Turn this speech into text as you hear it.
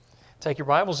Take your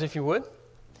Bibles, if you would,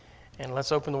 and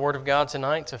let's open the Word of God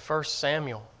tonight to 1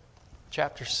 Samuel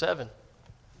chapter 7.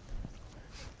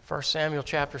 1 Samuel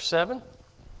chapter 7.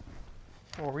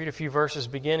 We'll read a few verses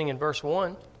beginning in verse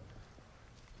 1.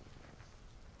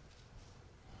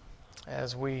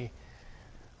 As we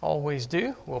always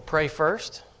do, we'll pray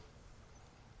first,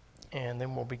 and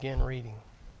then we'll begin reading.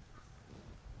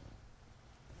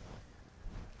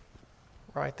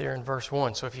 Right there in verse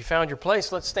 1. So if you found your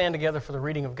place, let's stand together for the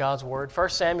reading of God's Word. 1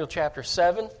 Samuel chapter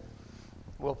 7.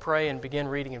 We'll pray and begin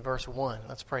reading in verse 1.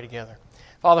 Let's pray together.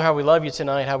 Father, how we love you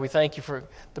tonight, how we thank you for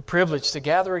the privilege to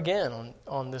gather again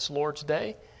on this Lord's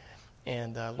Day.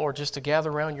 And Lord, just to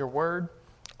gather around your Word,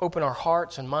 open our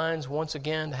hearts and minds once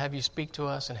again to have you speak to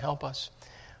us and help us.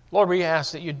 Lord, we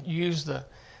ask that you'd use the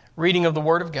reading of the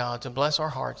Word of God to bless our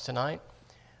hearts tonight.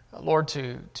 Lord,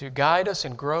 to guide us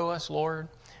and grow us, Lord.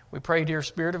 We pray, dear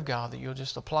Spirit of God, that you'll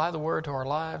just apply the Word to our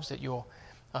lives, that you'll,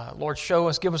 Lord, show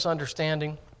us, give us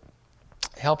understanding.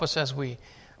 Help us as we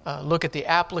look at the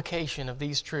application of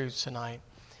these truths tonight.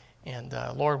 And,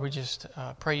 Lord, we just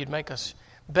pray you'd make us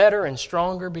better and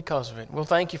stronger because of it. We'll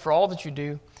thank you for all that you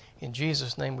do. In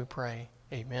Jesus' name we pray.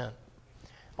 Amen.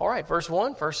 All right, verse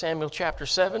 1, 1 Samuel chapter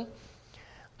 7.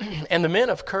 And the men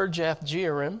of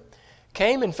Kirjath-jearim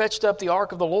came and fetched up the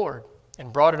ark of the Lord,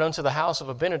 and brought it unto the house of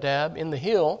Abinadab in the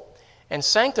hill, and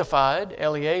sanctified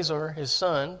Eleazar his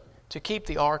son to keep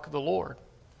the ark of the Lord.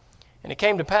 And it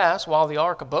came to pass, while the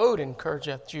ark abode in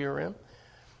Kirjath-jearim,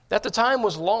 that the time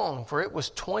was long, for it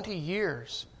was 20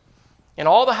 years. And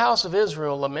all the house of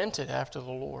Israel lamented after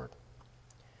the Lord.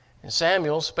 And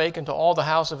Samuel spake unto all the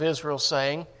house of Israel,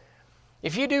 saying,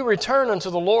 If ye do return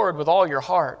unto the Lord with all your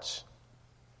hearts,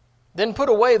 then put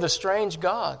away the strange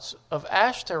gods of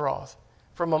Ashtaroth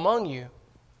from among you,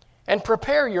 and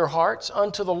prepare your hearts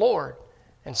unto the Lord,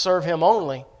 and serve him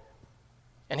only,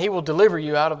 and he will deliver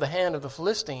you out of the hand of the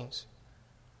Philistines.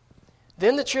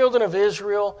 Then the children of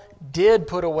Israel did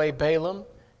put away Balaam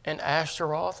and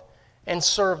Ashtaroth, and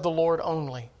serve the Lord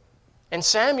only. And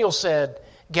Samuel said,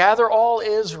 Gather all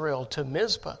Israel to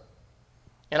Mizpah,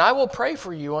 and I will pray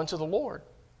for you unto the Lord.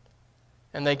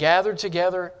 And they gathered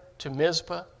together to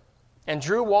Mizpah, and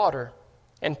drew water,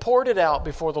 and poured it out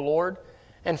before the Lord,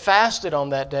 and fasted on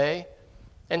that day,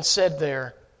 and said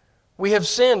there, We have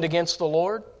sinned against the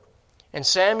Lord. And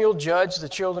Samuel judged the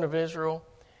children of Israel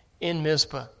in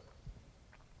Mizpah.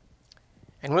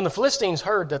 And when the Philistines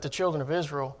heard that the children of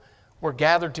Israel were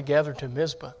gathered together to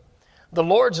Mizpah, the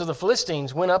lords of the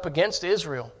Philistines went up against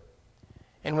Israel.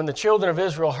 And when the children of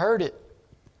Israel heard it,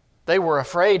 they were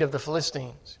afraid of the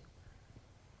Philistines.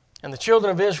 And the children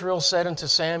of Israel said unto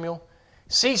Samuel,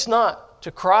 Cease not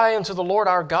to cry unto the Lord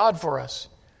our God for us,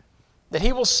 that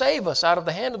he will save us out of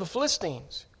the hand of the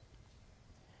Philistines.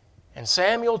 And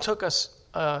Samuel took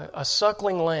a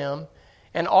suckling lamb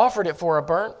and offered it for a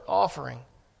burnt offering,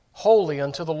 holy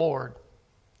unto the Lord.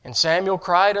 And Samuel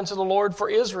cried unto the Lord for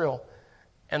Israel,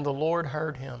 and the Lord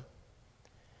heard him.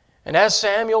 And as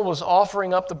Samuel was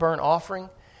offering up the burnt offering,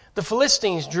 the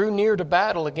Philistines drew near to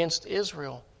battle against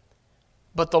Israel.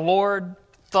 But the Lord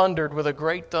thundered with a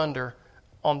great thunder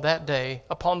on that day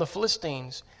upon the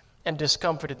Philistines, and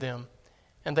discomfited them,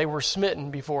 and they were smitten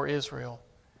before Israel.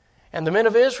 And the men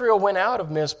of Israel went out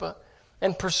of Mizpah,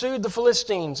 and pursued the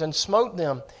Philistines, and smote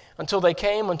them until they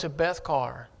came unto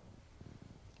Bethkar.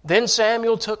 Then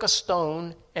Samuel took a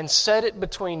stone, and set it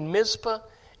between Mizpah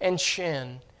and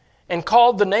Shen, and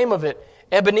called the name of it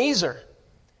Ebenezer,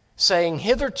 saying,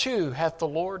 Hitherto hath the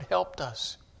Lord helped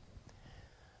us.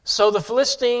 So the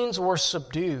Philistines were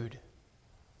subdued,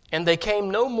 and they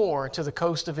came no more to the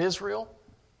coast of Israel.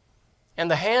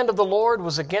 And the hand of the Lord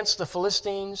was against the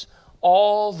Philistines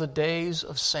all the days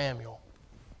of Samuel.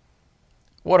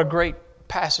 What a great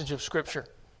passage of Scripture.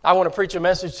 I want to preach a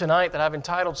message tonight that I've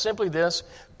entitled simply this,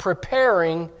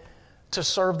 Preparing to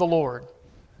Serve the Lord.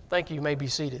 Thank you. You may be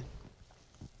seated.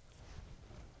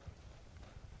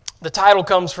 The title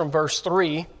comes from verse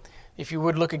 3. If you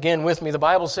would look again with me, the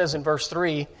Bible says in verse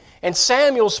 3, And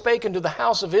Samuel spake unto the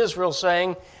house of Israel,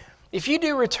 saying, If ye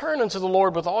do return unto the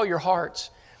Lord with all your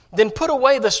hearts, then put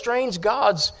away the strange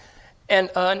gods and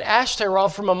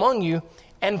Ashtaroth from among you,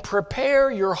 and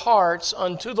prepare your hearts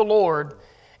unto the Lord,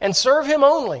 and serve him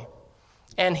only,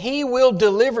 and he will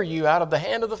deliver you out of the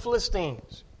hand of the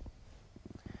Philistines.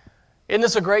 Isn't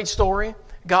this a great story?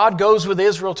 God goes with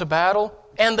Israel to battle,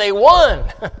 and they won.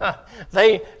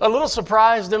 They a little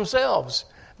surprised themselves.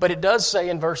 But it does say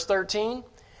in verse 13,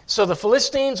 So the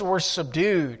Philistines were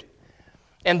subdued,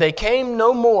 and they came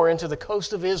no more into the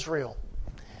coast of Israel.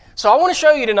 So I want to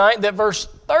show you tonight that verse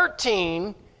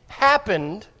 13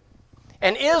 happened,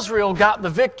 and Israel got the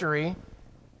victory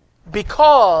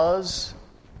because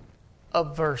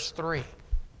of verse 3.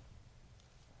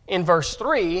 In verse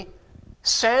 3,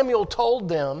 Samuel told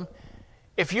them,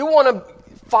 if you want to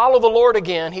follow the Lord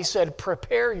again, he said,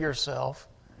 prepare yourself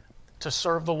to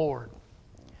serve the Lord.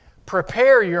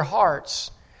 Prepare your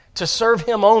hearts to serve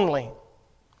Him only.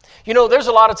 You know, there's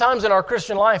a lot of times in our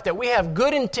Christian life that we have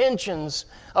good intentions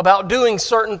about doing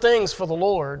certain things for the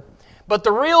Lord, but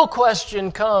the real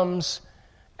question comes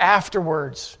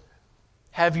afterwards.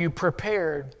 Have you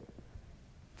prepared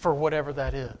for whatever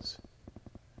that is?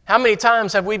 How many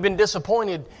times have we been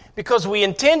disappointed because we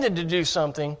intended to do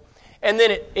something and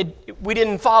then we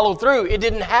didn't follow through? It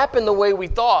didn't happen the way we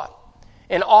thought.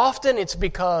 And often it's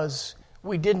because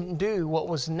we didn't do what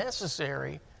was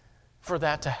necessary for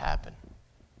that to happen.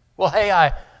 Well, hey,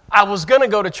 I was going to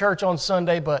go to church on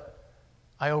Sunday, but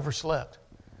I overslept.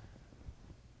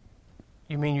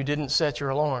 You mean you didn't set your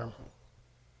alarm?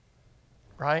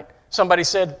 Right? Somebody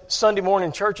said Sunday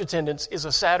morning church attendance is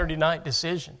a Saturday night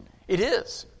decision. It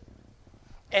is.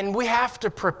 And we have to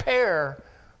prepare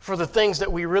for the things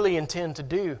that we really intend to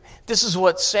do. This is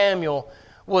what Samuel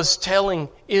was telling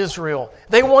Israel.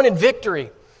 They wanted victory,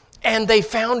 and they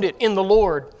found it in the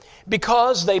Lord.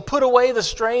 Because they put away the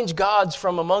strange gods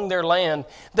from among their land,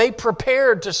 they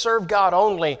prepared to serve God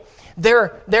only.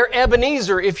 Their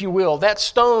Ebenezer, if you will, that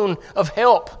stone of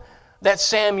help that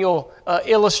Samuel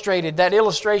illustrated, that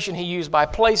illustration he used by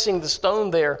placing the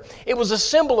stone there, it was a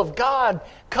symbol of God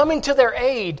coming to their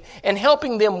aid and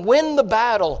helping them win the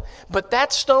battle. But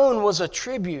that stone was a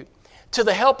tribute to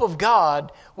the help of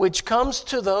God, which comes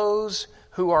to those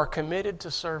who are committed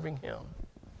to serving Him.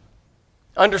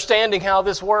 Understanding how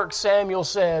this works, Samuel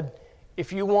said,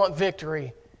 if you want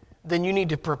victory, then you need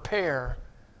to prepare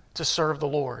to serve the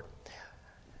Lord.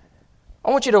 I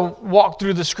want you to walk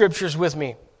through the Scriptures with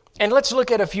me, and let's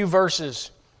look at a few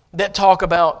verses that talk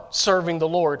about serving the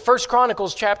Lord. 1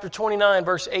 Chronicles chapter 29,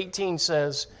 verse 18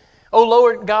 says, O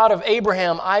Lord God of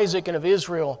Abraham, Isaac, and of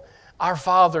Israel, our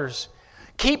fathers,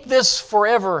 keep this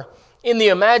forever in the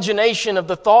imagination of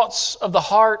the thoughts of the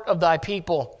heart of thy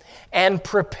people, and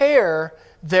prepare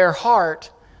their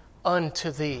heart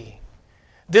unto thee.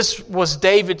 This was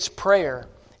David's prayer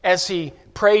as he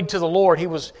prayed to the Lord. He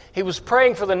was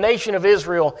praying for the nation of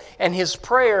Israel, and his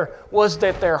prayer was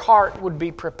that their heart would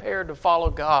be prepared to follow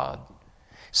God.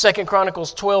 2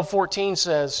 Chronicles 12:14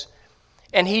 says,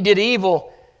 And he did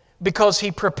evil because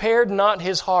he prepared not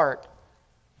his heart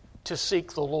to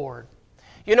seek the Lord.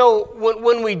 You know,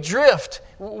 when we drift,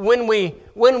 when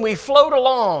we float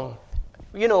along,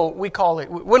 you know, we call it,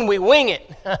 when we wing it,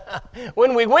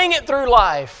 when we wing it through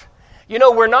life, you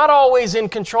know, we're not always in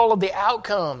control of the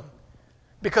outcome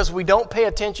because we don't pay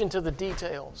attention to the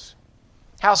details.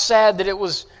 How sad that it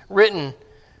was written,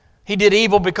 he did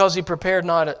evil because he prepared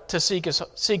not to seek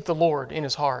the Lord in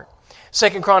his heart.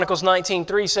 2 Chronicles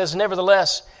 19:3 says,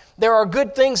 Nevertheless, there are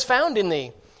good things found in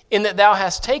thee, in that thou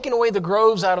hast taken away the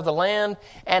groves out of the land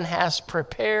and hast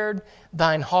prepared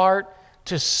thine heart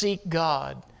to seek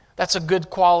God. That's a good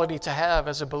quality to have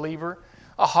as a believer,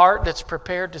 a heart that's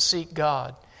prepared to seek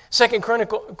God. 2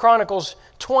 Chronicles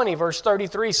 20, verse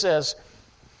 33 says,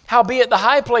 Howbeit the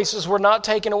high places were not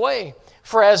taken away,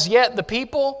 for as yet the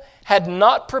people had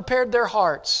not prepared their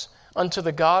hearts unto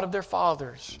the God of their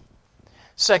fathers.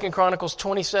 2 Chronicles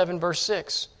 27, verse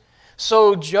 6,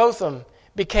 So Jotham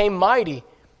became mighty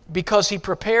because he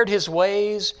prepared his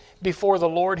ways before the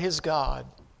Lord his God.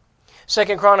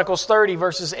 2 Chronicles 30,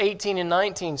 verses 18 and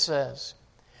 19 says,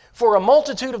 For a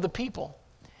multitude of the people,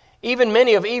 even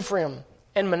many of Ephraim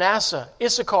and Manasseh,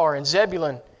 Issachar and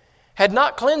Zebulun, had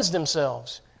not cleansed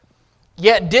themselves,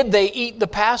 yet did they eat the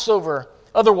Passover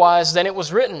otherwise than it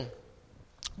was written.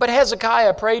 But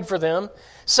Hezekiah prayed for them,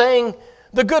 saying,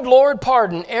 The good Lord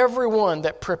pardon every one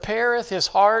that prepareth his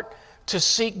heart to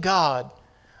seek God,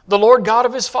 the Lord God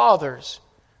of his fathers,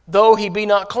 though he be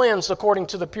not cleansed according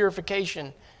to the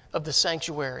purification of the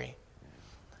sanctuary.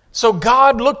 So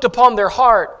God looked upon their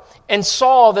heart and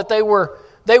saw that they were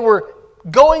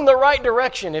going the right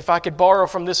direction, if I could borrow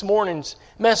from this morning's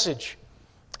message,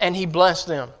 and he blessed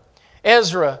them.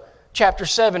 Ezra chapter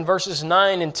 7, verses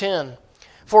 9 and 10.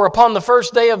 For upon the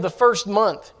first day of the first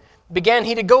month began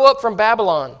he to go up from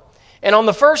Babylon, and on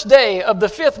the first day of the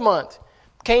 5th month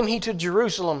came he to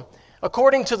Jerusalem,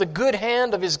 according to the good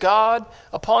hand of his God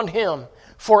upon him.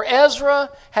 For Ezra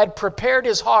had prepared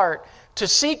his heart to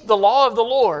seek the law of the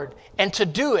Lord and to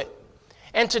do it,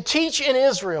 and to teach in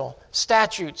Israel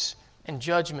statutes and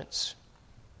judgments.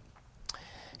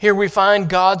 Here we find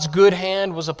God's good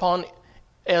hand was upon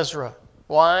Ezra.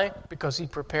 Why? Because he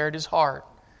prepared his heart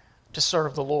to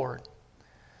serve the Lord.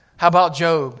 How about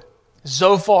Job?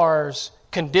 Zophar's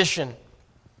condition.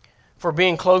 for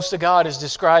being close to God is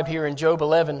described here in Job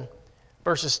 11,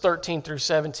 verses 13 through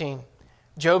 17.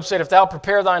 Job said, "If thou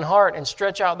prepare thine heart and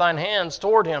stretch out thine hands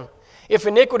toward him, if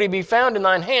iniquity be found in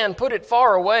thine hand, put it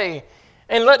far away,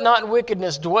 and let not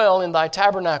wickedness dwell in thy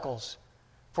tabernacles.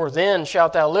 For then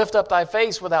shalt thou lift up thy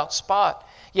face without spot.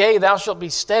 Yea, thou shalt be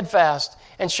steadfast,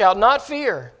 and shalt not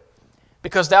fear,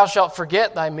 because thou shalt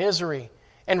forget thy misery,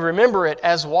 and remember it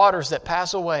as waters that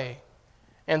pass away.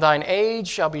 And thine age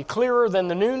shall be clearer than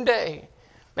the noonday,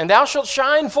 and thou shalt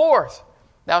shine forth.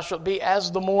 Thou shalt be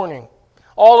as the morning."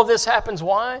 All of this happens,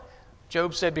 why?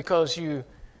 Job said, because you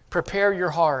prepare your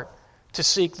heart to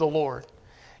seek the Lord.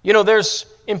 You know, there's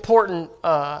an important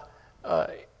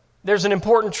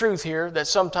truth here that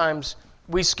sometimes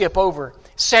we skip over.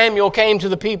 Samuel came to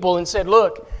the people and said,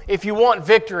 "Look, if you want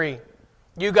victory,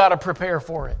 you got to prepare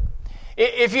for it.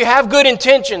 If you have good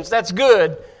intentions, that's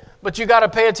good, but you got to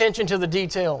pay attention to the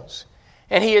details."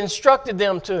 And he instructed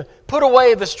them to put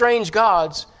away the strange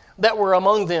gods that were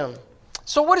among them.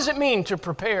 So what does it mean to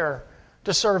prepare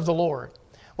to serve the Lord?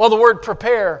 Well, the word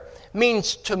prepare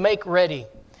means to make ready.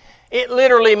 It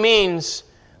literally means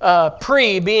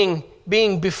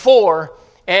being before,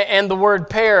 and the word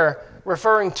pair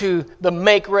referring to the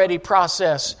make ready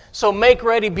process. So make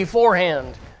ready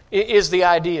beforehand is the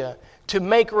idea, to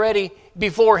make ready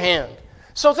beforehand.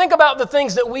 So think about the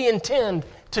things that we intend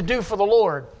to do for the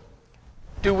Lord.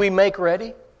 Do we make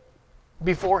ready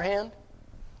beforehand?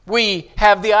 We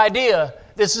have the idea,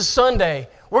 this is Sunday,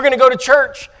 we're going to go to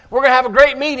church, we're going to have a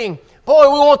great meeting. Boy,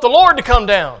 we want the Lord to come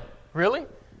down. Really?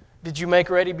 Did you make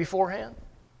ready beforehand?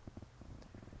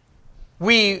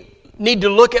 We need to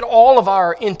look at all of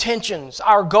our intentions,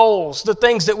 our goals, the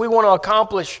things that we want to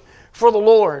accomplish for the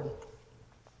Lord.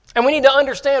 And we need to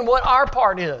understand what our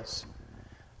part is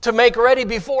to make ready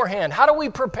beforehand. How do we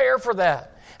prepare for that?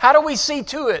 How do we see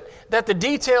to it that the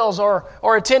details are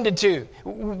attended to?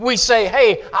 We say,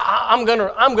 "Hey, I'm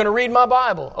gonna read my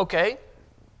Bible." Okay.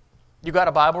 You got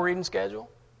a Bible reading schedule?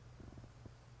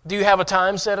 Do you have a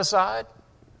time set aside?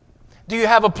 Do you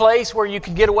have a place where you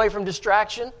can get away from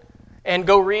distraction and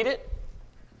go read it?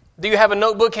 Do you have a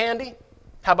notebook handy?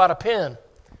 How about a pen?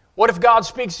 What if God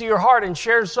speaks to your heart and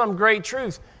shares some great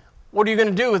truth? What are you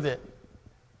going to do with it?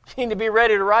 You need to be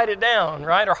ready to write it down,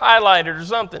 right? Or highlight it or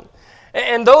something.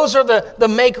 And those are the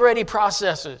make-ready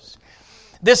processes.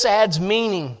 This adds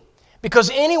meaning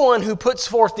because anyone who puts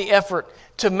forth the effort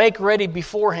to make ready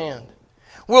beforehand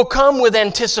will come with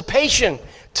anticipation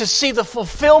to see the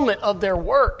fulfillment of their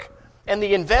work and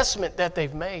the investment that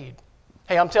they've made.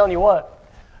 Hey, I'm telling you what,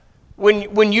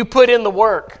 when you put in the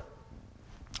work,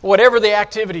 whatever the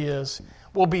activity is,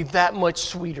 will be that much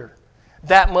sweeter,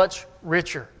 that much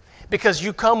richer, because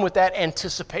you come with that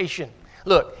anticipation.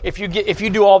 Look, if you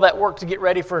do all that work to get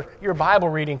ready for your Bible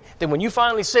reading, then when you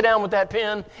finally sit down with that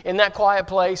pen in that quiet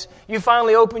place, you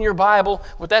finally open your Bible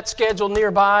with that schedule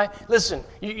nearby, listen,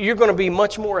 you're going to be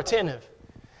much more attentive.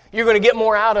 You're going to get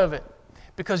more out of it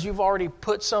because you've already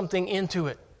put something into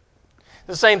it.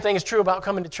 The same thing is true about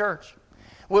coming to church.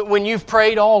 When you've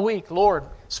prayed all week, "Lord,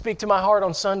 speak to my heart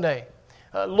on Sunday.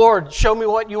 Lord, show me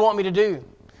what you want me to do."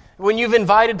 When you've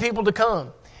invited people to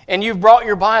come, and you've brought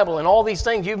your Bible and all these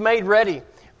things you've made ready,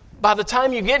 by the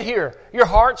time you get here, your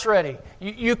heart's ready.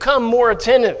 You come more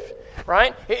attentive,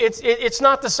 right? It's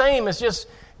not the same as just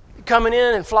coming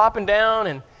in and flopping down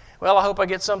and, well, I hope I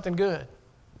get something good.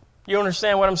 You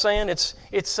understand what I'm saying?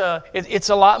 It's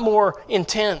a lot more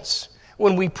intense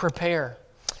when we prepare.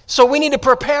 So we need to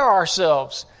prepare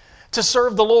ourselves to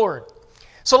serve the Lord.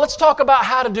 So let's talk about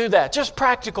how to do that. Just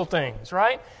practical things,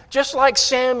 right? Just like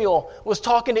Samuel was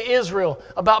talking to Israel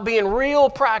about being real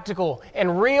practical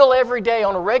and real every day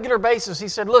on a regular basis. He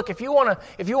said, look, if you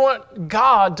want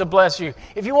God to bless you,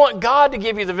 if you want God to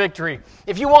give you the victory,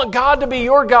 if you want God to be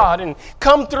your God and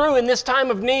come through in this time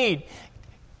of need,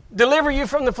 deliver you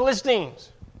from the Philistines,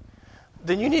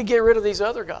 then you need to get rid of these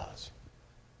other gods.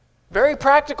 Very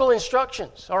practical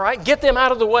instructions, all right? Get them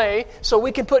out of the way so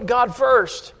we can put God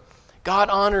first. God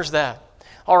honors that.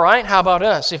 All right, how about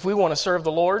us? If we want to serve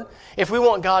the Lord, if we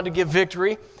want God to give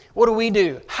victory, what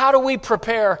do? How do we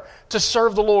prepare to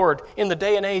serve the Lord in the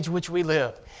day and age which we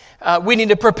live? We need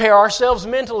to prepare ourselves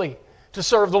mentally to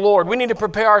serve the Lord. We need to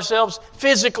prepare ourselves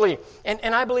physically.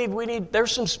 And I believe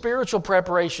there's some spiritual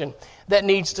preparation that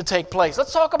needs to take place.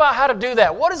 Let's talk about how to do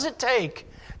that. What does it take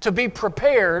to be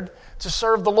prepared to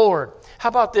serve the Lord? How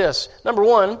about this? Number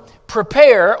one,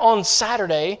 prepare on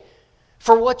Saturday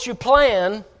for what you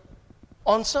plan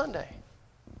on Sunday.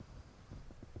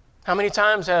 How many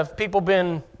times have people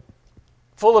been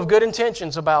full of good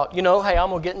intentions about, hey,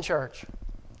 I'm going to get in church.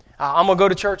 I'm going to go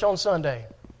to church on Sunday.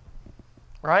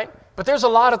 Right? But there's a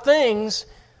lot of things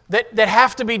that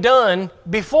have to be done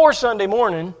before Sunday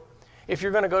morning if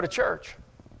you're going to go to church.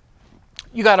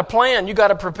 You got to plan. You got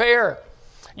to prepare.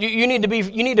 You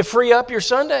need to free up your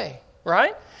Sunday,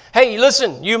 right? Hey,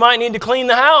 listen, you might need to clean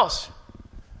the house,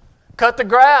 cut the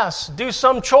grass, do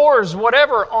some chores,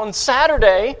 whatever, on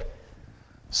Saturday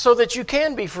so that you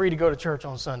can be free to go to church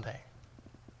on Sunday.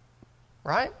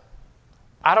 Right?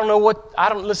 I don't know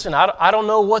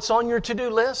what's on your to-do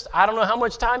list. I don't know how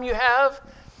much time you have,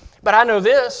 but I know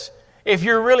this. If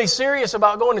you're really serious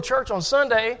about going to church on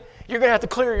Sunday, you're going to have to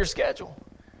clear your schedule.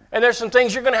 And there's some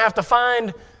things you're going to have to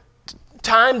find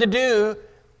time to do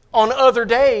on other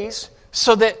days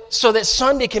so that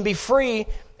Sunday can be free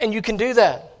and you can do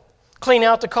that. Clean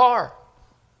out the car.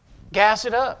 Gas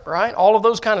it up, right? All of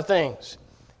those kind of things.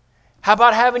 How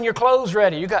about having your clothes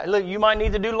ready? You might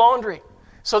need to do laundry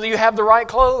so that you have the right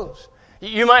clothes.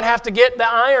 You might have to get the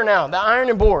iron out, the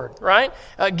ironing board, right?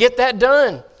 Get that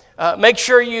done. Make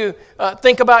sure you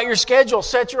think about your schedule.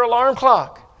 Set your alarm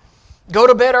clock. Go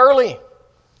to bed early.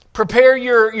 Prepare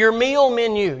your meal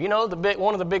menu. You know,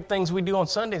 one of the big things we do on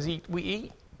Sundays,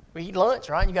 we eat lunch,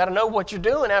 right? You got to know what you're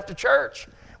doing after church.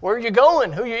 Where are you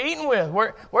going? Who are you eating with?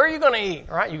 Where are you going to eat?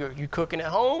 Right? You cooking at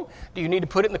home? Do you need to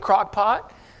put it in the crock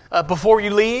pot before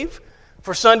you leave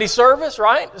for Sunday service,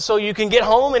 right? So you can get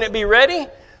home and it be ready?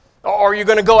 Or are you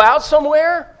going to go out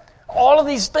somewhere? All of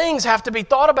these things have to be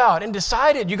thought about and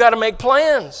decided. You got to make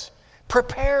plans.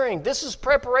 Preparing. This is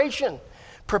preparation.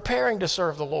 Preparing to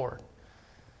serve the Lord.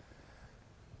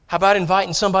 How about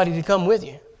inviting somebody to come with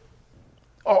you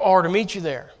or to meet you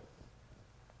there?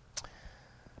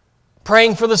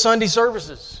 Praying for the Sunday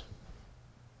services.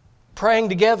 Praying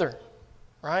together,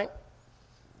 right?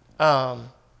 Man,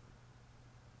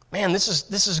 this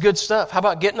is good stuff. How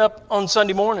about getting up on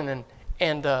Sunday morning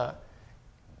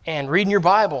and reading your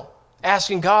Bible,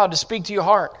 asking God to speak to your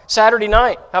heart? Saturday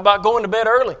night, how about going to bed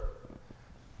early?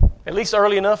 At least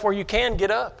early enough where you can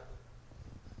get up.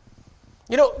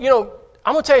 You know,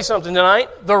 I'm going to tell you something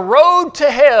tonight. The road to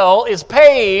hell is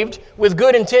paved with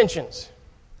good intentions.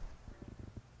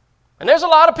 And there's a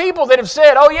lot of people that have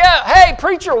said, oh yeah, hey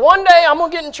preacher, one day I'm going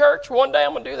to get in church. One day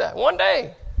I'm going to do that. One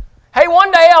day. Hey,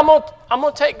 one day I'm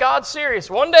going to take God serious.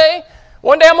 One day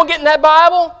I'm going to get in that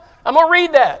Bible. I'm going to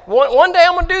read that. One day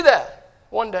I'm going to do that.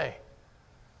 One day.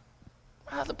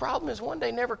 Well, the problem is one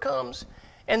day never comes.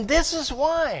 And this is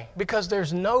why. Because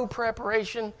there's no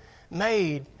preparation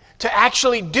made to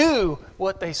actually do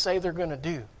what they say they're going to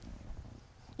do.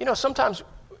 You know, sometimes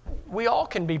we all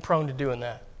can be prone to doing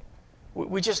that.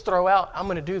 We just throw out, I'm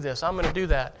going to do this, I'm going to do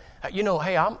that. You know,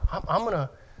 hey, I'm going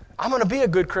to be a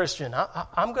good Christian.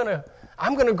 I'm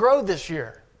going to grow this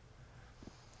year.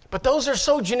 But those are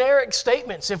so generic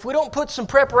statements. If we don't put some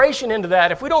preparation into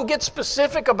that, if we don't get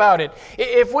specific about it,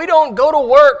 if we don't go to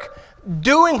work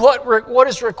doing what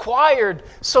is required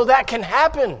so that can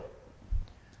happen,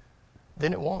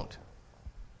 then it won't.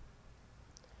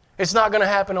 It's not going to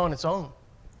happen on its own.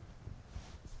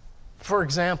 For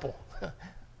example,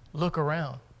 look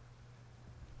around.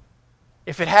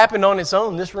 If it happened on its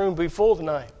own, this room would be full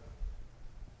tonight.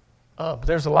 But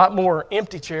there's a lot more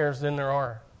empty chairs than there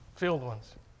are filled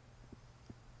ones.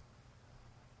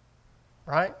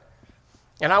 Right?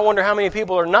 And I wonder how many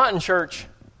people are not in church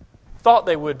thought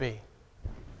they would be.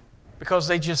 Because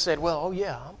they just said, well, oh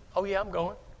yeah, I'm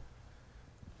going.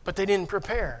 But they didn't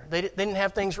prepare. They didn't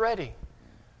have things ready.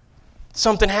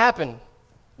 Something happened.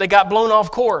 They got blown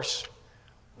off course.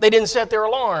 They didn't set their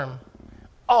alarm.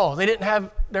 Oh, they didn't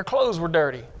have, their clothes were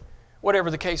dirty. Whatever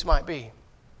the case might be.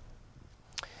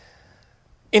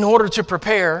 In order to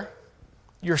prepare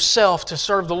yourself to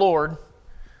serve the Lord,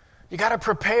 you got to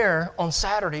prepare on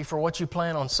Saturday for what you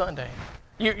plan on Sunday.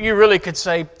 You really could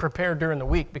say prepare during the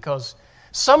week, because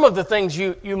some of the things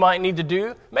you might need to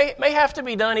do may have to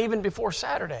be done even before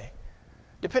Saturday,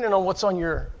 depending on what's on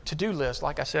your to-do list,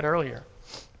 like I said earlier.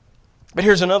 But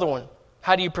here's another one.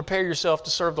 How do you prepare yourself to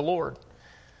serve the Lord?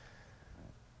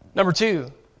 Number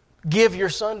 2, give your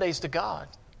Sundays to God.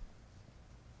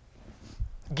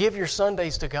 Give your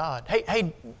Sundays to God.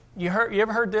 Hey, you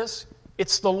ever heard this?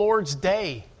 It's the Lord's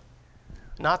day,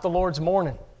 not the Lord's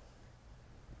morning.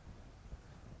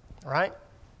 Right?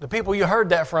 The people you heard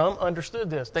that from understood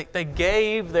this. They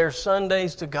gave their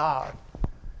Sundays to God.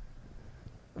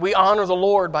 We honor the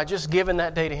Lord by just giving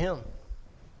that day to Him.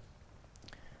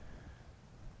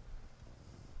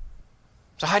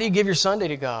 So how do you give your Sunday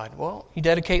to God? Well, you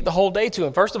dedicate the whole day to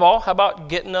Him. First of all, how about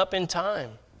getting up in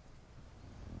time?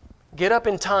 Get up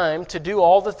in time to do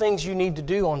all the things you need to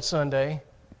do on Sunday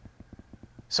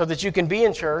so that you can be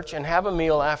in church and have a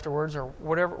meal afterwards, or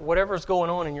whatever's going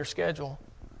on in your schedule.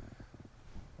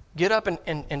 Get up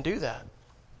and do that.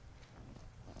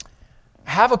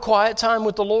 have a quiet time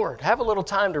with the Lord. Have a little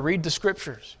time to read the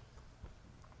Scriptures.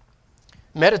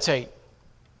 Meditate.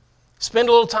 Spend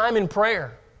a little time in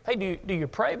prayer. Hey, do you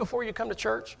pray before you come to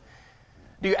church?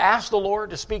 Do you ask the Lord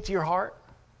to speak to your heart?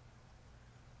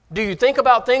 Do you think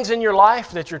about things in your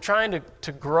life that you're trying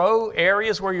to grow,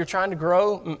 areas where you're trying to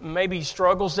grow, maybe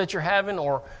struggles that you're having,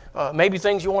 or maybe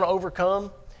things you want to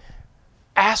overcome?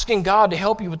 Asking God to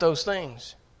help you with those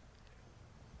things.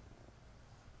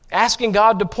 Asking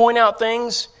God to point out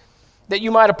things that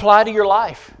you might apply to your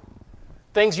life.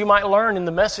 Things you might learn in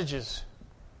the messages.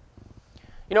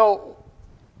 You know,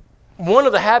 one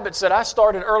of the habits that I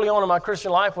started early on in my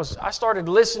Christian life was I started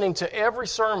listening to every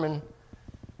sermon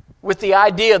with the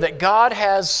idea that God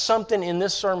has something in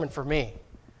this sermon for me.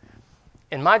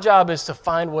 And my job is to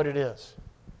find what it is.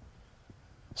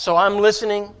 So I'm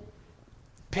listening,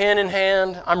 pen in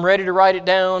hand, I'm ready to write it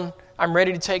down, I'm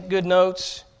ready to take good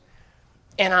notes.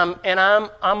 And I'm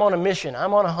on a mission.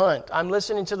 I'm on a hunt. I'm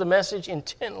listening to the message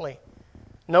intently,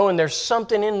 knowing there's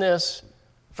something in this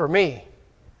for me.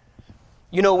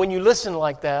 You know, when you listen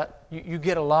like that, you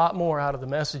get a lot more out of the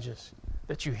messages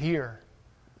that you hear,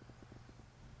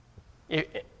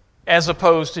 as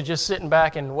opposed to just sitting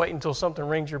back and waiting until something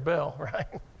rings your bell, right?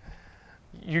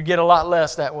 You get a lot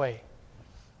less that way.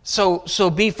 So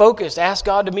be focused. Ask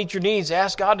God to meet your needs.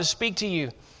 Ask God to speak to you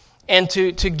and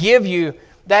to give you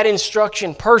that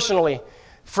instruction personally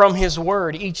from His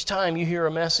Word each time you hear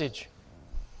a message.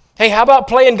 Hey, how about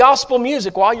playing gospel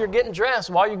music while you're getting dressed,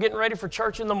 while you're getting ready for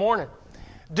church in the morning?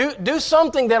 Do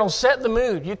something that'll set the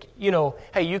mood. You know,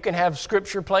 hey, you can have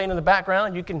Scripture playing in the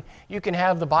background. You can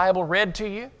have the Bible read to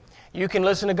you. You can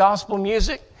listen to gospel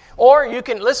music. Or you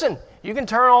can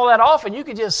turn all that off and you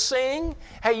can just sing.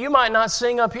 Hey, you might not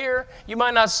sing up here. You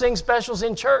might not sing specials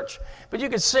in church. But you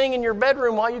could sing in your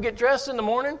bedroom while you get dressed in the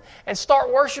morning and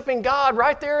start worshiping God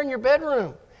right there in your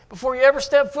bedroom before you ever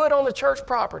step foot on the church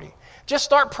property. Just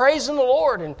start praising the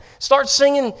Lord and start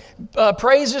singing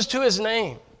praises to His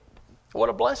name. What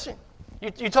a blessing.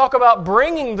 You talk about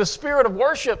bringing the spirit of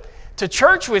worship to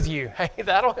church with you. Hey,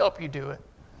 that'll help you do it.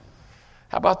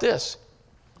 How about this?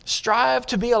 Strive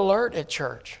to be alert at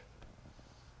church.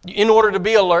 In order to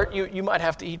be alert, you might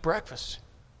have to eat breakfast.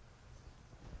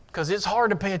 Because it's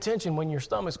hard to pay attention when your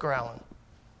stomach's growling.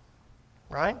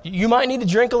 Right? You might need to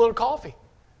drink a little coffee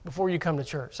before you come to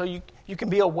church. So you can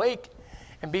be awake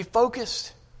and be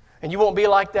focused. And you won't be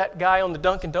like that guy on the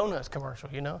Dunkin' Donuts commercial,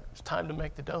 you know. It's time to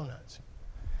make the donuts.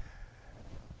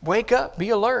 Wake up, be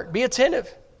alert, be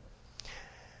attentive.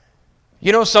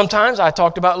 You know, sometimes I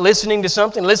talked about listening to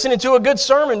something, listening to a good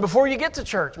sermon before you get to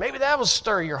church. Maybe that will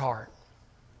stir your heart.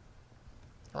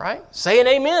 Right? Say an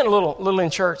amen a little in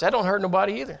church. That don't hurt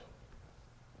nobody either.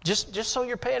 Just so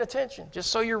you're paying attention. Just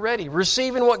so you're ready.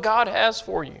 Receiving what God has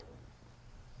for you.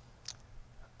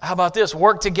 How about this?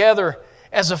 Work together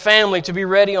as a family to be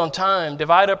ready on time.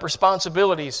 Divide up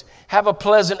responsibilities. Have a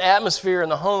pleasant atmosphere in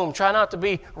the home. Try not to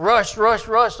be rushed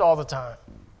all the time.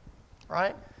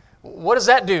 Right? What does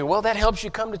that do? Well, that helps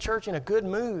you come to church in a good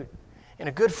mood, in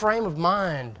a good frame of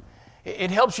mind.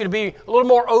 It helps you to be a little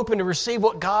more open to receive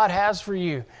what God has for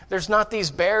you. There's not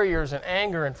these barriers and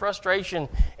anger and frustration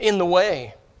in the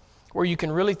way where you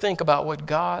can really think about what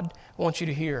God wants you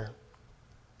to hear.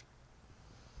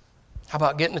 How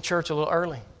about getting to church a little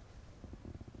early?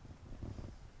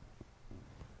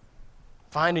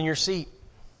 Finding your seat.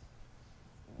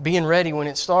 Being ready when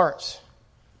it starts.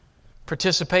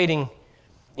 Participating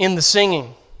in the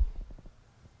singing.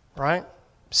 Right?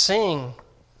 Sing.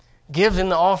 Give in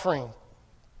the offering.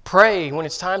 Pray when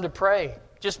it's time to pray.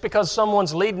 Just because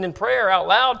someone's leading in prayer out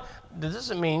loud, that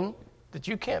doesn't mean that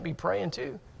you can't be praying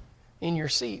too in your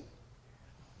seat.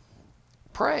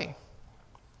 Pray.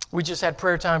 We just had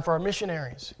prayer time for our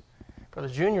missionaries. Brother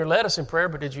Junior led us in prayer,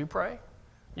 but did you pray?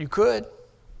 You could.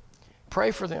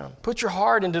 Pray for them. Put your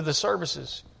heart into the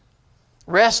services.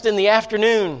 Rest in the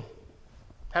afternoon.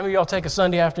 How many of y'all take a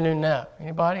Sunday afternoon nap?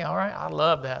 Anybody? All right. I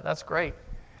love that. That's great.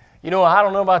 You know, I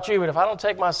don't know about you, but if I don't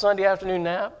take my Sunday afternoon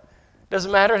nap,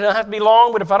 doesn't matter, it doesn't have to be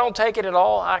long, but if I don't take it at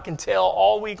all, I can tell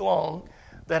all week long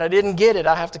that I didn't get it.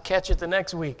 I have to catch it the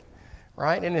next week,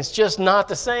 right? And it's just not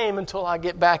the same until I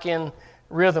get back in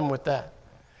rhythm with that.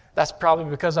 That's probably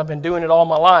because I've been doing it all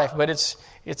my life, but it's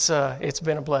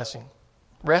been a blessing.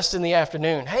 Rest in the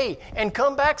afternoon. Hey, and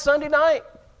come back Sunday night.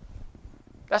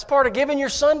 That's part of giving your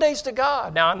Sundays to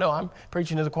God. Now, I know I'm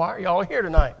preaching to the choir. Y'all are here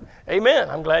tonight. Amen.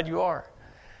 I'm glad you are.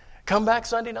 Come back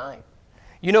Sunday night.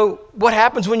 You know what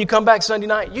happens when you come back Sunday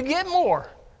night? You get more.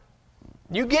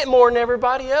 You get more than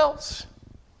everybody else.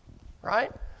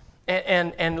 Right?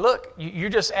 And look, you're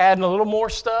just adding a little more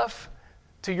stuff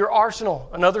to your arsenal.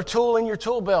 Another tool in your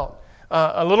tool belt.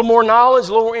 a little more knowledge,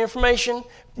 a little more information,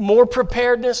 more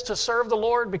preparedness to serve the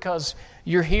Lord because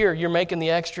you're here. You're making the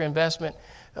extra investment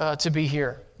to be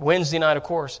here. Wednesday night, of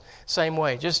course, same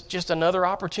way. Just another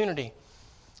opportunity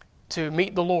to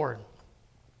meet the Lord.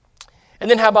 And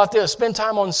then how about this? Spend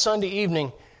time on Sunday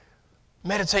evening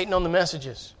meditating on the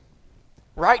messages.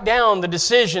 Write down the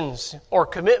decisions or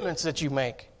commitments that you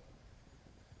make.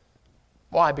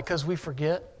 Why? Because we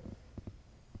forget.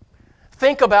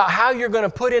 Think about how you're going to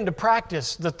put into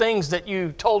practice the things that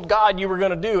you told God you were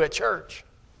going to do at church.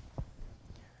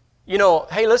 You know,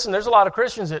 hey, listen, there's a lot of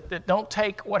Christians that don't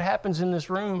take what happens in this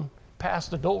room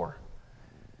past the door.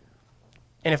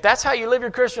 And if that's how you live your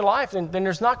Christian life, then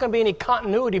there's not going to be any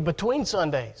continuity between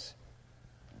Sundays.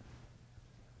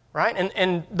 Right?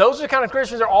 And those are the kind of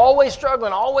Christians that are always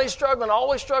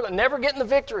struggling, never getting the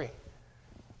victory.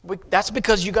 That's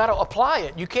because you got to apply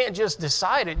it. You can't just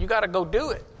decide it. You got to go do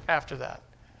it after that.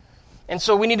 And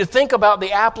so we need to think about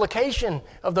the application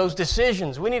of those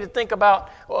decisions. We need to think about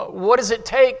what does it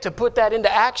take to put that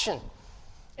into action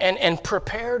and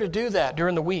prepare to do that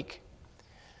during the week.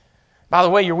 By the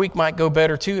way, your week might go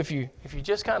better too if you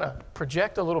just kind of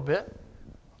project a little bit.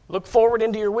 Look forward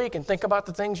into your week and think about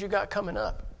the things you got coming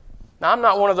up. Now, I'm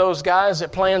not one of those guys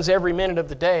that plans every minute of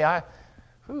the day. I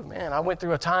went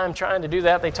through a time trying to do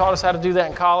that. They taught us how to do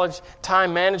that in college,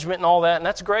 time management and all that, and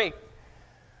that's great.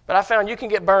 But I found you can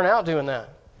get burnt out doing that,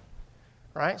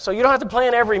 right? So you don't have to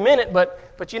plan every minute,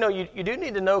 but you know, you do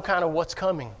need to know kind of what's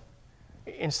coming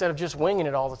instead of just winging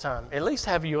it all the time. At least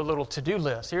have you a little to-do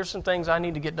list. Here's some things I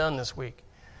need to get done this week.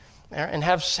 And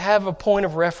have a point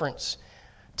of reference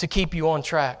to keep you on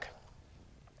track.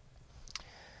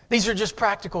 These are just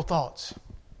practical thoughts.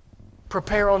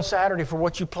 Prepare on Saturday for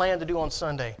what you plan to do on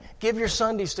Sunday. Give your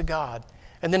Sundays to God.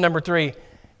 And then number 3,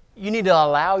 you need to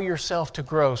allow yourself to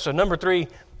grow. So number 3,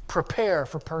 prepare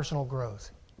for personal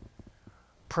growth.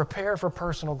 Prepare for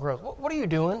personal growth. What are you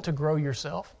doing to grow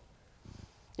yourself?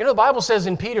 You know, the Bible says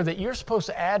in Peter that you're supposed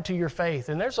to add to your faith,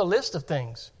 and there's a list of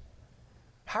things.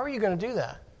 How are you going to do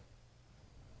that?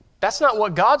 That's not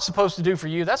what God's supposed to do for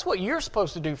you. That's what you're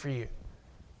supposed to do for you.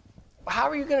 How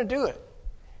are you going to do it?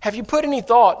 Have you put any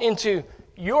thought into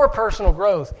your personal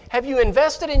growth? Have you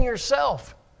invested in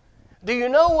yourself? Do you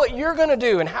know what you're going to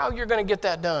do and how you're going to get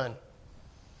that done?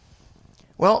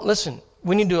 Well, listen,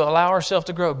 we need to allow ourselves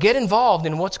to grow. Get involved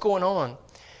in what's going on.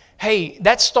 Hey,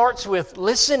 that starts with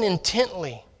listen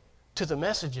intently to the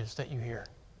messages that you hear.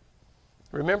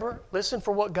 Remember, listen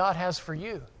for what God has for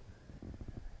you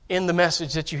in the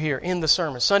message that you hear, in the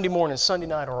sermon, Sunday morning, Sunday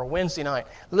night, or a Wednesday night.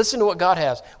 Listen to what God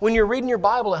has. When you're reading your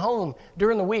Bible at home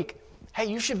during the week, hey,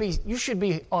 you should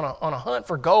be on a hunt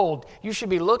for gold. You should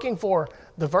be looking for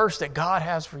the verse that God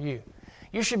has for you.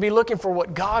 You should be looking for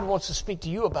what God wants to speak to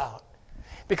you about.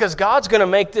 Because God's going to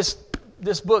make this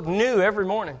book new every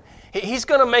morning. He's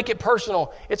going to make it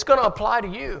personal. It's going to apply to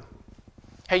you.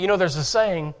 Hey, you know, there's a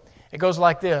saying. It goes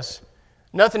like this.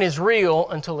 Nothing is real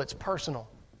until it's personal.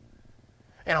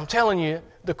 And I'm telling you,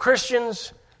 the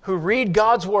Christians who read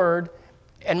God's Word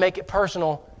and make it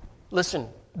personal, listen,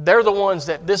 they're the ones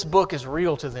that this book is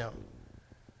real to them.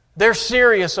 They're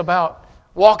serious about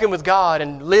walking with God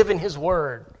and living His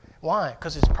Word. Why?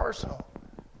 Because it's personal.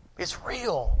 It's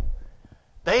real.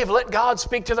 They have let God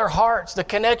speak to their hearts. The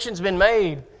connection's been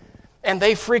made. And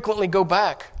they frequently go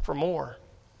back for more.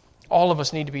 All of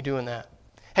us need to be doing that.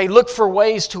 Hey, look for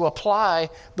ways to apply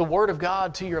the Word of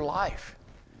God to your life.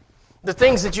 The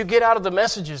things that you get out of the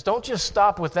messages, don't just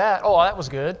stop with that. Oh, that was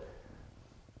good.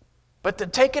 But to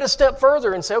take it a step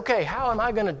further and say, okay, how am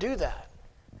I going to do that?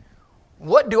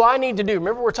 What do I need to do?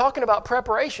 Remember, we're talking about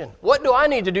preparation. What do I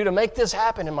need to do to make this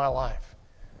happen in my life?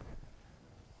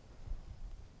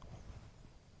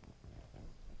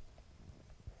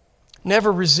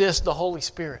 Never resist the Holy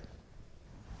Spirit.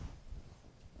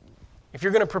 If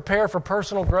you're going to prepare for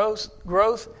personal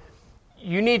growth,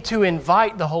 you need to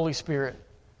invite the Holy Spirit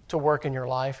to work in your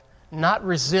life, not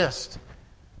resist.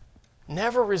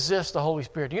 Never resist the Holy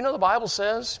Spirit. Do you know the Bible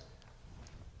says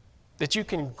that you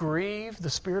can grieve the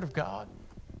Spirit of God?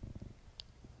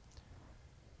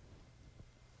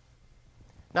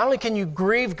 Not only can you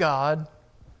grieve God,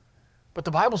 but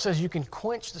the Bible says you can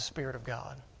quench the Spirit of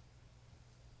God.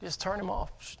 Just turn Him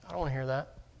off. I don't want to hear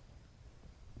that.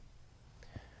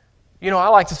 You know, I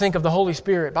like to think of the Holy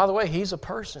Spirit. By the way, He's a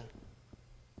person.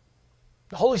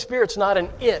 The Holy Spirit's not an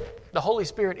it. The Holy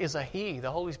Spirit is a He. The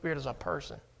Holy Spirit is a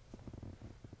person.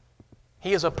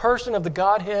 He is a person of the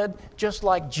Godhead just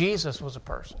like Jesus was a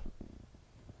person.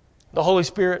 The Holy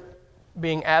Spirit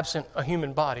being absent a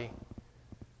human body.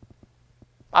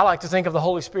 I like to think of the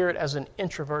Holy Spirit as an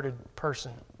introverted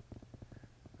person.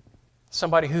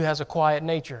 Somebody who has a quiet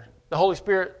nature. The Holy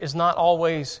Spirit is not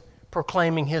always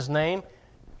proclaiming His name.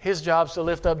 His job is to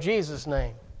lift up Jesus'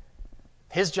 name.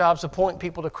 His job is to point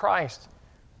people to Christ.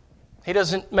 He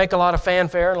doesn't make a lot of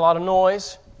fanfare and a lot of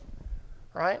noise,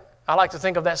 right? I like to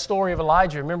think of that story of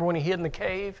Elijah. Remember when he hid in the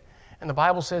cave? And the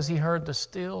Bible says he heard the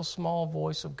still small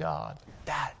voice of God.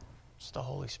 That's the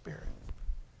Holy Spirit,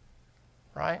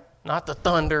 right? Not the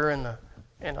thunder and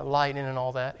the lightning and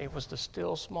all that. It was the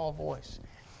still small voice.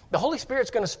 The Holy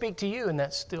Spirit's going to speak to you in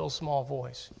that still small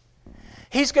voice.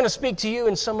 He's going to speak to you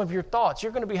in some of your thoughts.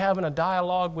 You're going to be having a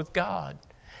dialogue with God.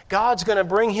 God's going to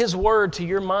bring His Word to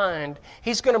your mind.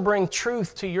 He's going to bring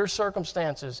truth to your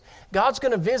circumstances. God's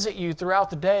going to visit you throughout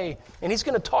the day, and He's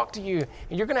going to talk to you,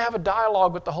 and you're going to have a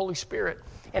dialogue with the Holy Spirit.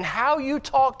 And how you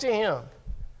talk to Him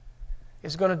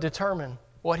is going to determine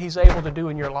what He's able to do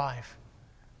in your life.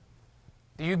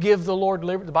 Do you give the Lord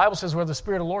liberty? The Bible says where the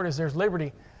Spirit of the Lord is, there's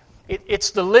liberty. It's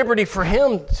the liberty for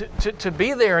Him to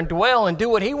be there and dwell and do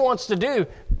what He wants to do.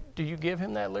 Do you give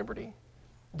Him that liberty?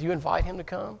 Do you invite Him to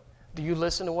come? Do you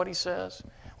listen to what He says?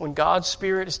 When God's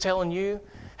Spirit is telling you,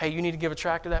 hey, you need to give a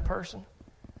tract to that person.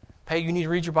 Hey, you need to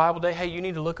read your Bible today. Hey, you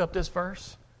need to look up this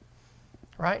verse.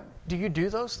 Right? Do you do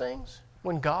those things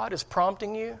when God is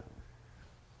prompting you?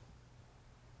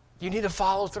 You need to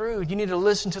follow through. You need to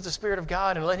listen to the Spirit of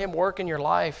God and let Him work in your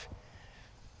life.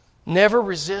 Never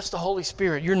resist the Holy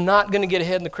Spirit. You're not going to get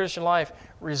ahead in the Christian life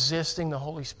resisting the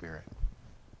Holy Spirit.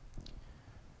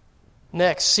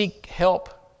 Next, seek help,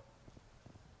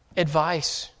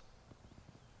 advice,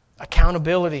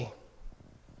 accountability,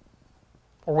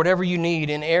 or whatever you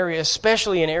need in areas,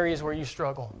 especially in areas where you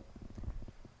struggle.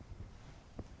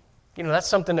 You know, that's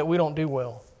something that we don't do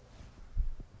well.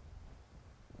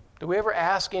 Do we ever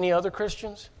ask any other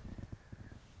Christians?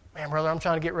 Man, brother, I'm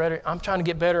trying to get ready. I'm trying to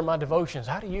get better in my devotions.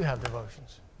 How do you have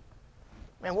devotions?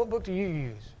 Man, what book do you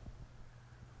use?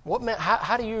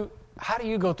 How do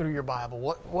you go through your Bible?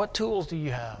 What tools do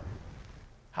you have?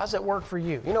 How does that work for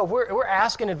you? You know, we're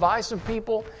asking advice of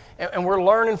people, and we're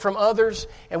learning from others,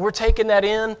 and we're taking that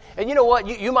in. And you know what?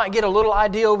 You might get a little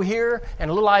idea over here,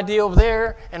 and a little idea over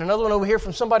there, and another one over here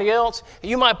from somebody else. And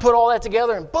you might put all that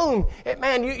together, and boom,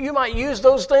 you might use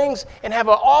those things and have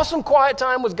an awesome quiet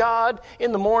time with God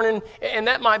in the morning, and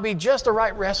that might be just the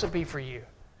right recipe for you.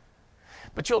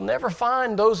 But you'll never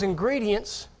find those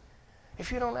ingredients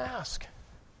if you don't ask.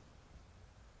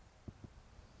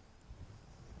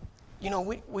 You know,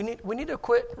 we need to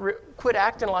quit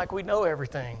acting like we know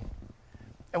everything,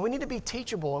 and we need to be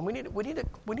teachable, and we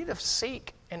need to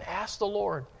seek and ask the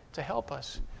Lord to help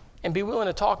us, and be willing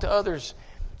to talk to others,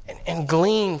 and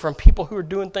glean from people who are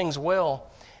doing things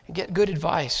well, and get good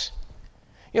advice.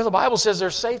 You know, the Bible says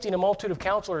there's safety in a multitude of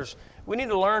counselors. We need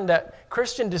to learn that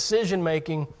Christian decision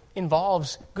making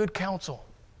involves good counsel.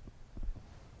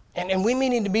 And we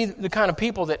need to be the kind of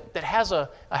people that has a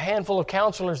handful of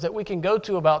counselors that we can go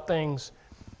to about things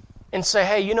and say,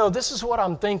 hey, you know, this is what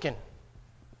I'm thinking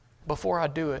before I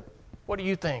do it. What do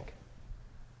you think?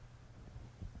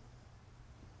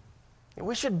 And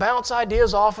we should bounce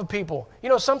ideas off of people. You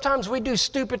know, sometimes we do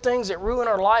stupid things that ruin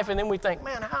our life, and then we think,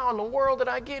 man, how in the world did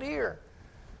I get here?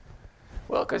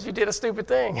 Well, because you did a stupid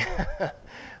thing,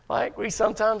 like we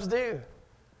sometimes do.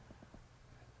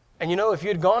 And you know, if you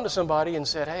had gone to somebody and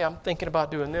said, hey, I'm thinking about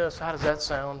doing this, how does that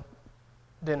sound?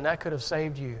 Then that could have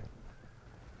saved you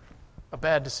a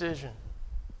bad decision,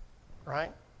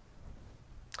 right?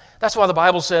 That's why the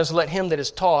Bible says, let him that is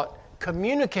taught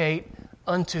communicate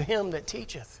unto him that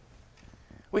teacheth.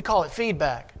 We call it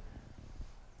feedback.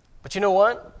 But you know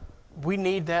what? We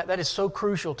need that. That is so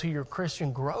crucial to your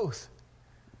Christian growth.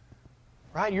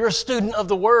 Right? You're a student of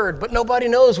the Word, but nobody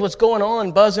knows what's going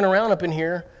on buzzing around up in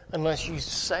here unless you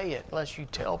say it, unless you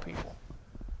tell people.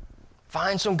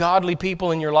 Find some godly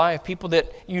people in your life, people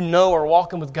that you know are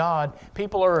walking with God,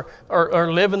 people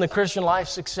are living the Christian life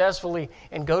successfully,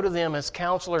 and go to them as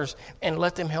counselors and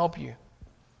let them help you.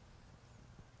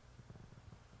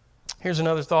 Here's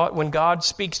another thought. When God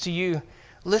speaks to you,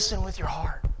 listen with your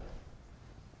heart.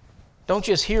 Don't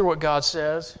just hear what God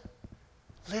says.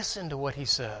 Listen to what He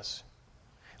says.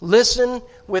 Listen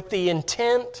with the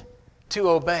intent to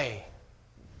obey.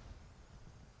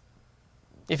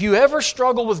 If you ever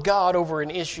struggle with God over an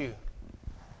issue,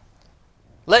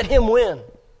 let Him win.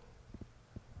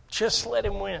 Just let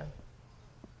Him win.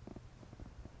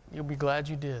 You'll be glad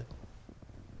you did.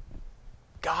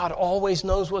 God always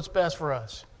knows what's best for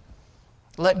us.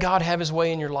 Let God have His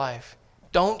way in your life.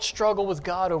 Don't struggle with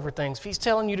God over things. If He's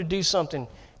telling you to do something,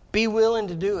 be willing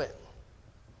to do it.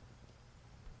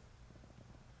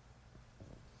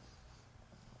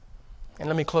 And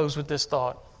let me close with this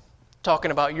thought.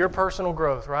 Talking about your personal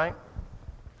growth, right?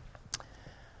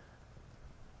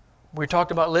 We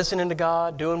talked about listening to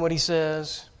God, doing what He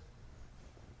says.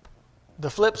 The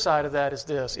flip side of that is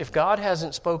this. If God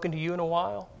hasn't spoken to you in a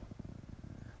while,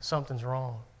 something's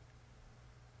wrong.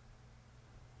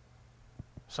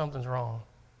 Something's wrong.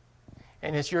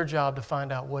 And it's your job to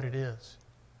find out what it is.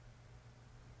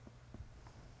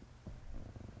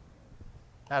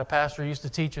 I had a pastor who used to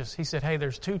teach us. He said, hey,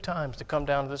 there's 2 times to come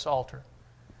down to this altar.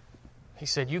 He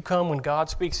said, you come when God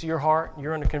speaks to your heart,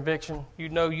 you're under conviction, you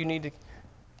know you need to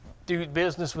do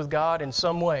business with God in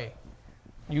some way.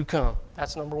 You come.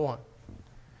 That's number 1.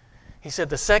 He said,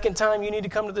 the second time you need to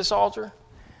come to this altar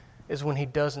is when He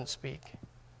doesn't speak.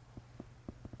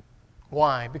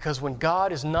 Why? Because when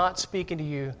God is not speaking to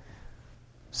you,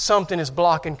 something is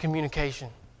blocking communication.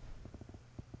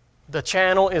 The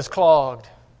channel is clogged.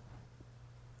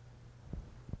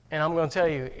 And I'm going to tell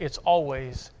you, it's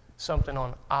always something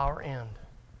on our end.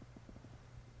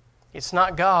 It's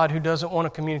not God who doesn't want to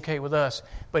communicate with us,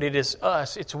 but it is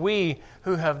us. It's we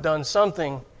who have done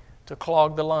something to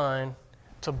clog the line,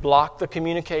 to block the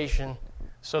communication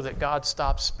so that God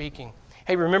stops speaking.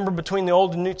 Hey, remember between the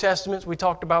Old and New Testaments, we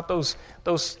talked about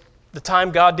the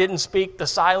time God didn't speak, the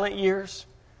silent years,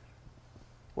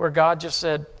 where God just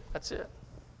said, that's it.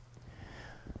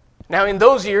 Now, in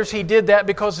those years, He did that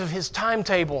because of His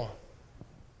timetable.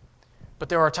 But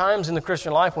there are times in the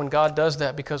Christian life when God does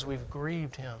that because we've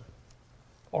grieved Him,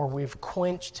 or we've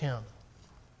quenched Him,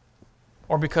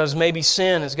 or because maybe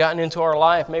sin has gotten into our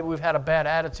life. Maybe we've had a bad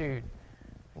attitude.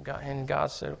 And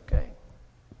God said, okay,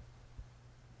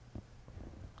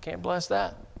 can't bless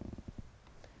that.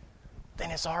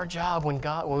 Then it's our job when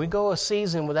we go a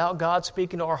season without God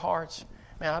speaking to our hearts.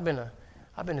 Man,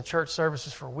 I've been to church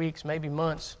services for weeks, maybe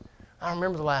months. I don't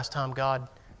remember the last time God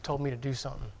told me to do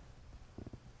something.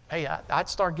 Hey, I'd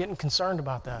start getting concerned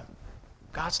about that.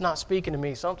 God's not speaking to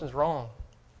me. Something's wrong.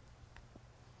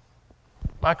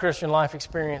 My Christian life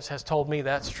experience has told me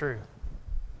that's true.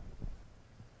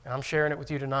 And I'm sharing it with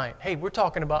you tonight. Hey, we're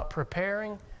talking about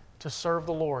preparing to serve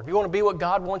the Lord. You want to be what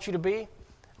God wants you to be?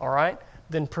 All right?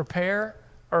 Then prepare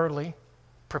early.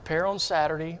 Prepare on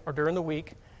Saturday or during the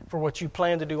week for what you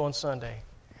plan to do on Sunday.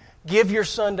 Give your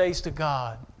Sundays to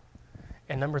God.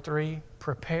 And number 3,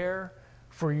 prepare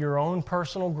for your own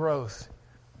personal growth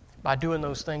by doing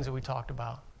those things that we talked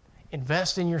about.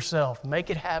 Invest in yourself. Make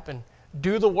it happen.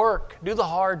 Do the work. Do the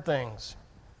hard things.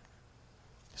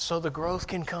 So the growth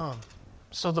can come.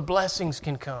 So the blessings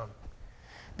can come.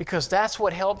 Because that's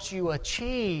what helps you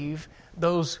achieve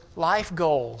those life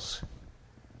goals.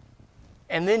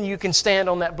 And then you can stand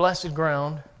on that blessed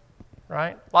ground,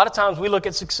 right? A lot of times we look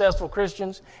at successful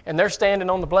Christians and they're standing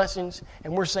on the blessings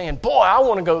and we're saying, boy, I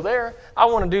want to go there. I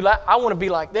want to do that. I want to be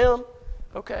like them.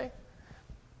 Okay.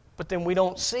 But then we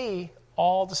don't see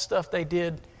all the stuff they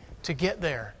did to get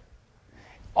there.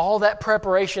 All that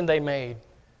preparation they made,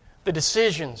 the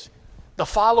decisions, the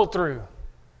follow-through,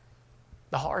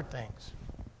 the hard things.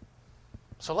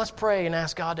 So let's pray and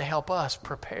ask God to help us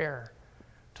prepare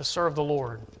to serve the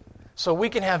Lord so we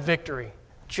can have victory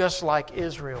just like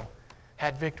Israel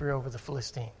had victory over the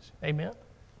Philistines. Amen?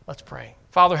 Let's pray.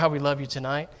 Father, how we love you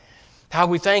tonight. How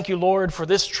we thank you, Lord, for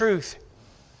this truth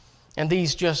and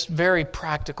these just very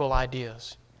practical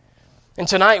ideas. And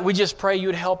tonight we just pray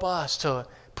you'd help us to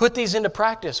put these into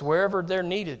practice wherever they're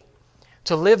needed,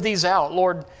 to live these out,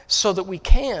 Lord, so that we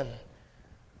can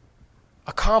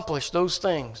accomplish those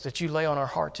things that you lay on our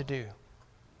heart to do.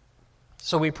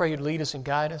 So we pray you'd lead us and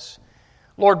guide us.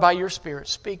 Lord, by your Spirit,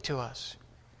 speak to us.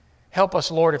 Help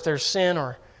us, Lord, if there's sin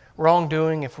or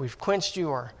wrongdoing, if we've quenched you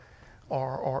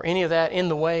or any of that in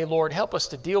the way, Lord, help us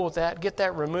to deal with that, get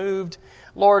that removed,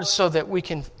 Lord, so that we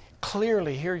can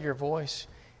clearly hear your voice,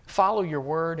 follow your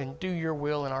word, and do your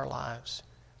will in our lives.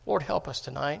 Lord, help us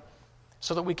tonight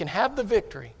so that we can have the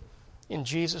victory. In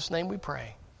Jesus' name we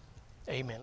pray. Amen.